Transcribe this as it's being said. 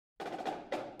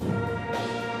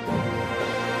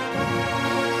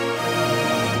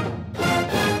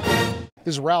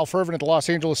This is Ralph Irvin at the Los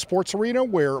Angeles Sports Arena,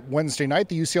 where Wednesday night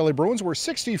the UCLA Bruins were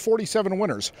 60-47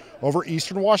 winners over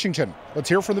Eastern Washington. Let's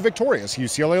hear from the victorious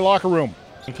UCLA locker room.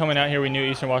 Coming out here, we knew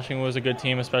Eastern Washington was a good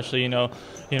team, especially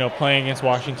playing against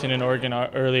Washington and Oregon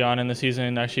early on in the season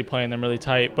and actually playing them really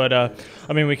tight. But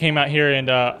we came out here and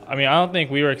I don't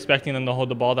think we were expecting them to hold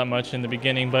the ball that much in the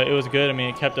beginning, but it was good.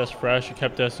 It kept us fresh, it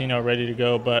kept us ready to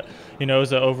go. But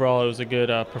overall, it was a good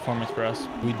performance for us.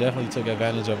 We definitely took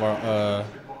advantage of our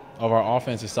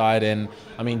offensive side, and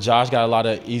Josh got a lot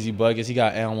of easy buckets. He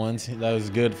got and ones. That was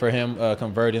good for him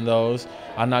converting those.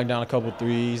 I knocked down a couple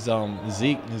threes.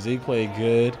 Zeke played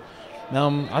good.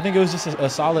 I think it was just a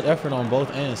solid effort on both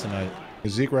ends tonight.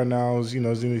 Zeke right now is,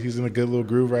 he's in a good little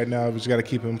groove right now. We just got to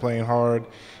keep him playing hard.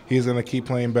 He's going to keep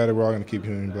playing better. We're all going to keep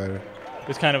playing better.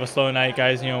 It's kind of a slow night,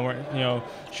 guys. We're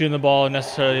shooting the ball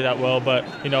necessarily that well, but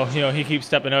he keeps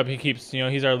stepping up. He keeps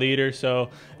he's our leader,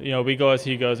 so we go as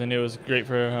he goes, and it was great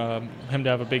for him to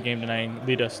have a big game tonight and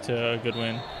lead us to a good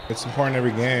win. It's important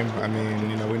every game.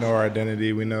 We know our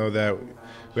identity. We know that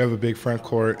we have a big front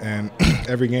court, and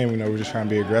every game we're just trying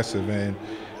to be aggressive, and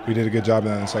we did a good job of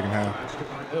that in the second half.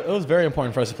 It was very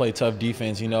important for us to play tough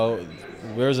defense.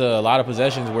 There's a lot of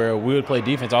possessions where we would play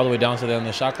defense all the way down to the end of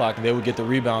the shot clock, and they would get the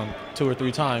rebound 2 or 3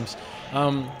 times.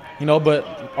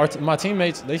 But my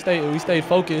teammates, we stayed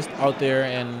focused out there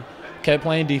and kept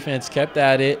playing defense, kept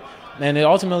at it, and it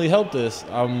ultimately helped us.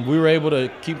 We were able to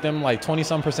keep them like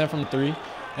 20-some% from the 3,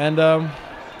 and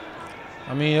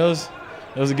it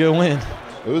was a good win.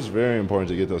 It was very important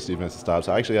to get those defensive stops.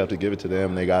 I actually have to give it to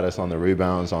them. They got us on the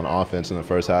rebounds on offense in the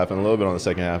first half, and a little bit on the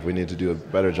second half. We need to do a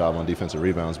better job on defensive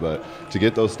rebounds, but to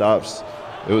get those stops,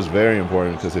 it was very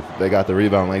important, because if they got the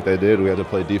rebound like they did, we had to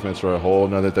play defense for a whole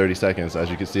another 30 seconds. As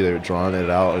you can see, they were drawing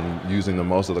it out and using the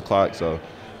most of the clock. So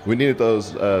we needed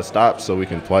those stops so we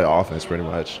can play offense pretty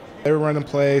much. They were running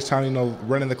plays, trying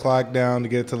running the clock down to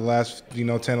get to the last 10,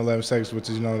 11 seconds,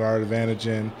 which is our advantage.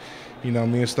 And me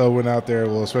and Stowe went out there,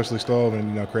 well, especially Stowe,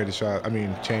 and created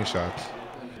change shots.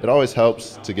 It always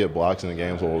helps to get blocks in the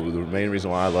games. Well, the main reason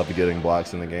why I love getting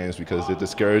blocks in the games, because it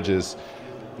discourages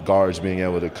guards being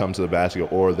able to come to the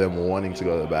basket or them wanting to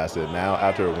go to the basket. Now,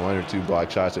 after 1 or 2 block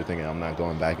shots, they're thinking, I'm not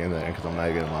going back in there because I'm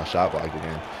not getting my shot blocked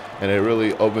again. And it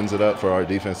really opens it up for our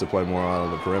defense to play more on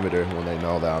the perimeter when they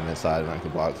know that I'm inside and I can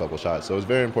block a couple shots. So it's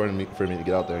very important for me to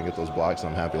get out there and get those blocks,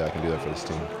 and I'm happy that I can do that for this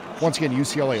team. Once again,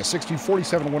 UCLA, a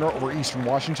 60-47 winner over Eastern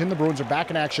Washington. The Bruins are back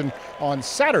in action on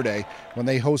Saturday when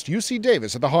they host UC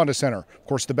Davis at the Honda Center. Of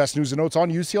course, the best news and notes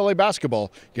on UCLA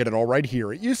basketball, get it all right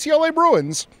here at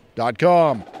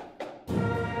UCLABruins.com.